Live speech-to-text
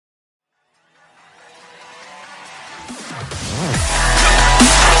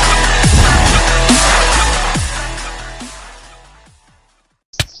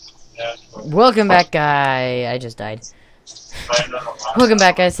Welcome back, I just died. Welcome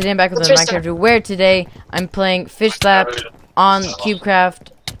back, guys. Today I'm back with a Minecraft video where today I'm playing Fish Lap on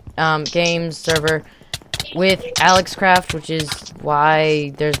Cubecraft games server with AlexCraft, which is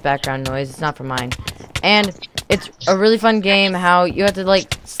why there's background noise. It's not from mine. And it's a really fun game how you have to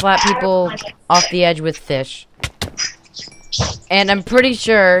like slap people off the edge with fish. And I'm pretty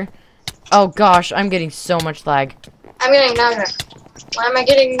sure, oh gosh, I'm getting so much lag. I'm getting nausea. Why am I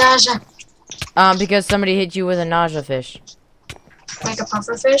getting nausea? Because somebody hit you with a nausea fish. Like a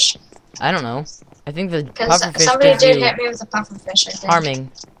puffer fish? I don't know. I think the Because puffer fish somebody gives did you hit me with a puffer fish, I think.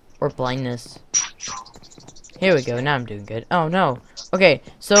 harming or blindness. Here we go. Now I'm doing good. Oh no. Okay,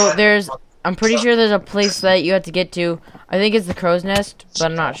 so I'm pretty sure there's a place that you have to get to. I think it's the crow's nest, but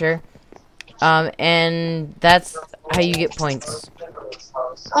I'm not sure. And that's how you get points.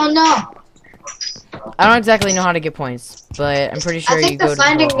 Oh no. I don't exactly know how to get points, but I'm pretty sure I you think go the to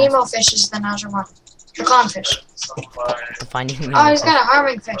Finding the crow's Nemo fish is the nausea one. The clownfish. nest. The Finding Nemo Oh, he's fish. got a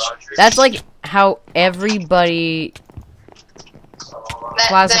harming fish. That's like how everybody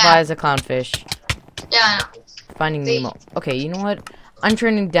classifies a clownfish. Yeah, I know. Finding Nemo. Okay, you know what? I'm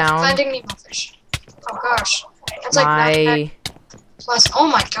turning down Finding Nemo fish. Oh gosh. That's like knockback plus. Oh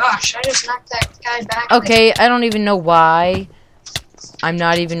my gosh, I just knocked that guy back. Okay, I don't even know why. I'm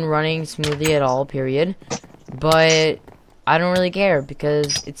not even running smoothly at all, period. But I don't really care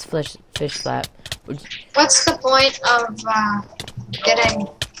because it's fish slap. What's the point of getting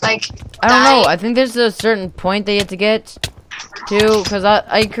like? I don't know. I think there's a certain point they have to get to because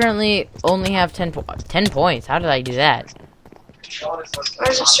I currently only have 10 points. How did I do that? Why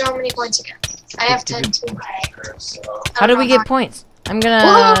does it show how many points again? I have 10 too. How do we get points? I'm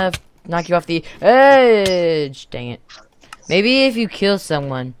gonna knock you off the edge. Dang it. Maybe if you kill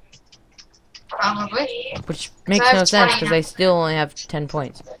someone. Probably. Which makes no sense because I still only have 10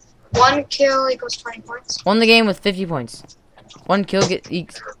 points. 1 kill equals 20 points. Won the game with 50 points. 1 kill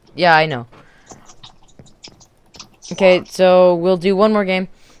yeah, I know. Okay, so we'll do one more game.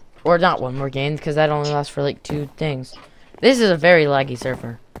 Or not one more game, because that only lasts for like 2 things. This is a very laggy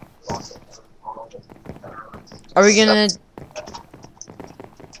server. Are we gonna...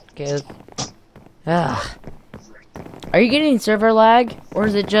 Okay, Are you getting server lag? Or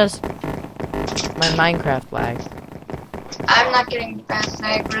is it just my Minecraft lag? I'm not getting bad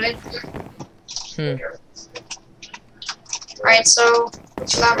lag, really. Right, so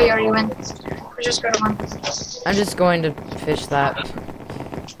which lobby are you in? We just go to one. I'm just going to fish that.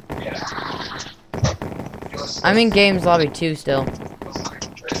 I'm in games lobby 2 still.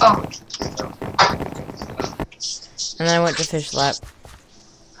 Oh. And then I went to fish lap.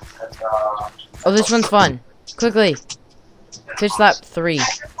 Oh, this one's fun. Quickly. Fish lap 3.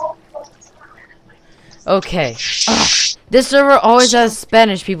 Okay. Ugh. This server always has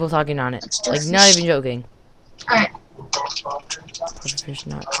Spanish people talking on it. Like, not even joking. Alright. Fish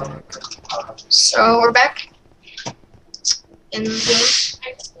not back. So, we're back. In the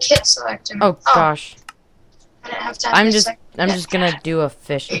kit selector. Oh, gosh. I didn't have time I'm just gonna do a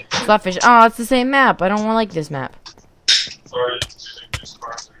fish. Slap fish. Oh, it's the same map. I don't like this map.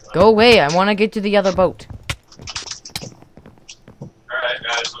 Go away. I want to get to the other boat. Alright,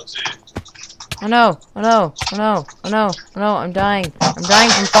 guys, let's see. Oh no. Oh no. Oh no. Oh no. Oh no. I'm dying. I'm dying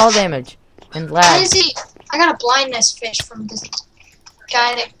from fall damage. And Why lag. is he? I got a blindness fish from this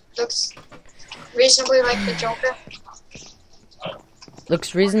guy that looks reasonably like the Joker.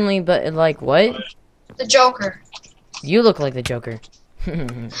 Looks reasonably, but like what? The Joker. You look like the Joker.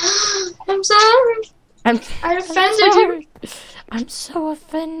 I'm sorry. I offended him. I'm so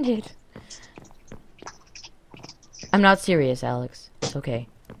offended. I'm not serious, Alex. It's okay.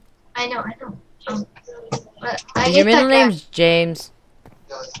 I know. But I Is hate your middle that guy. name's James?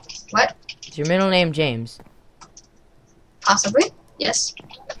 What? Is your middle name James? Possibly. Yes.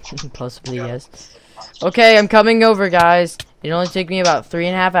 Possibly, yes. Okay, I'm coming over, guys. It only took me about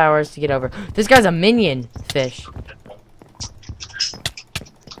 3.5 hours to get over. This guy's a minion fish.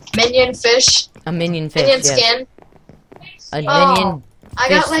 Minion fish. A minion fish, Minion yes. skin. A Oh, minion I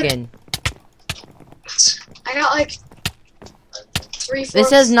fish got like skin. 3/4. This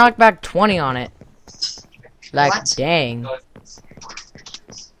says knockback 20 on it. Like, What? dang.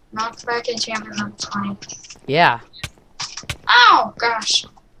 Knockback enchantment level 20. Yeah. Oh gosh.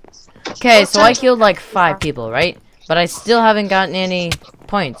 Okay, so I killed like 5 people, right? But I still haven't gotten any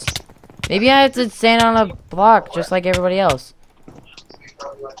points. Maybe I have to stand on a block just like everybody else.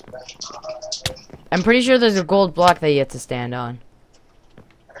 I'm pretty sure there's a gold block that you have to stand on.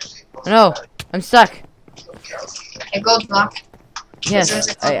 No, I'm stuck. A gold block.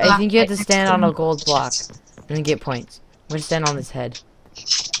 Yes, I think you have to stand on a gold block and then get points. I'm gonna stand on his head.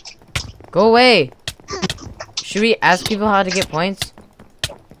 Go away. Should we ask people how to get points?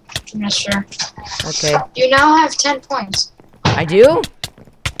 I'm not sure. Okay. You now have 10 points. I do?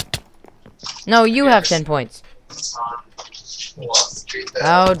 No, you have 10 points.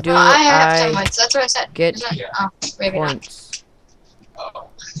 How do I have 10 I points. That's what I said. get Oh, maybe not. points?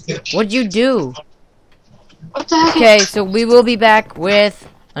 What'd you do? What the heck? Okay, so we will be back with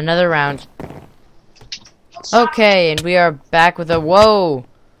another round. Okay, and we are back with our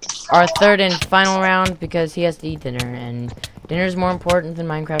third and final round because he has to eat dinner, and dinner is more important than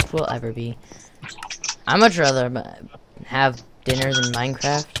Minecraft will ever be. I'd much rather have dinner than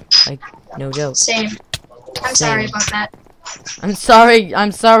Minecraft. Like, no joke. Same. I'm sorry about that. I'm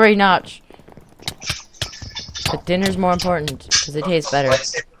sorry, Notch. But dinner's more important because it tastes better.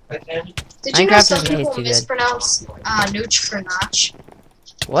 Did you know Minecraft some doesn't taste people too good. mispronounce nooch for notch?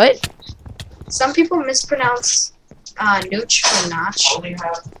 What? Some people mispronounce nooch for notch.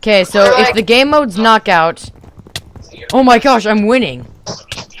 Okay, so They're if like- the game mode's knockout, oh my gosh, I'm winning.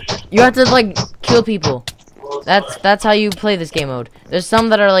 You have to like kill people. That's how you play this game mode. There's some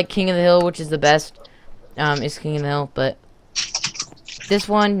that are like King of the Hill, which is the best. Is King of the Hill, but this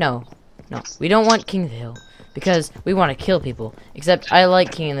one, no, we don't want King of the Hill because we want to kill people. Except I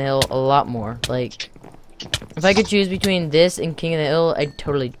like King of the Hill a lot more. Like, if I could choose between this and King of the Hill, I'd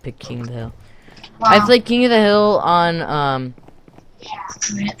totally pick King of the Hill. Wow. I played King of the Hill on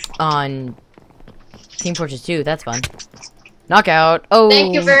Team Fortress 2. That's fun. Knockout. Oh,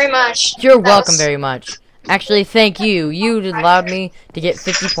 Thank you very much. You're That welcome was- very much. Actually, thank you. You allowed me to get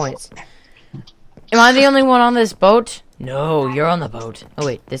 50 points. Am I the only one on this boat? No, you're on the boat. Oh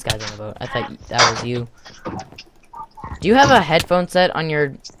wait, this guy's on the boat. I thought that was you. Do you have a headphone set on your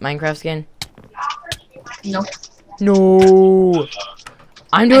Minecraft skin? Nope. No.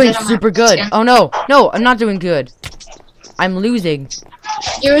 I'm doing did on my super good. skin. Oh no, I'm not doing good. I'm losing.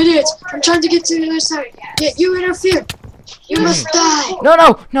 You idiots! I'm trying to get to the other side. Yet you interfered. You must die.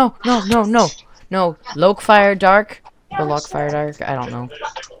 No. Lokefire Dark or Lockfire Dark? I don't know.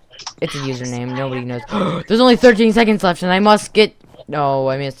 It's a username. Nobody knows. There's only 13 seconds left, and I must get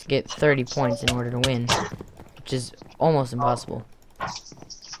 30 points in order to win, which is almost impossible.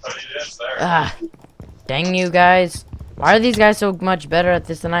 Ah, dang you guys! Why are these guys so much better at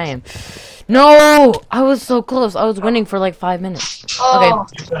this than I am? No, I was so close. I was winning for like 5 minutes. Oh,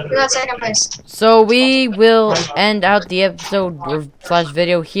 we got second place. So we will end out the episode or /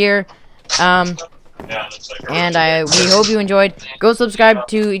 video here. And we hope you enjoyed. Go subscribe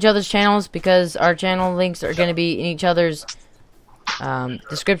to each other's channels because our channel links are going to be in each other's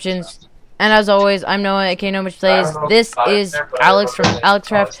descriptions. And as always, I'm Noah, aka No Much Plays. This is Alex from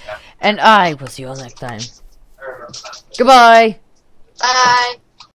AlexCraft, and I will see you all next time. Goodbye. Bye.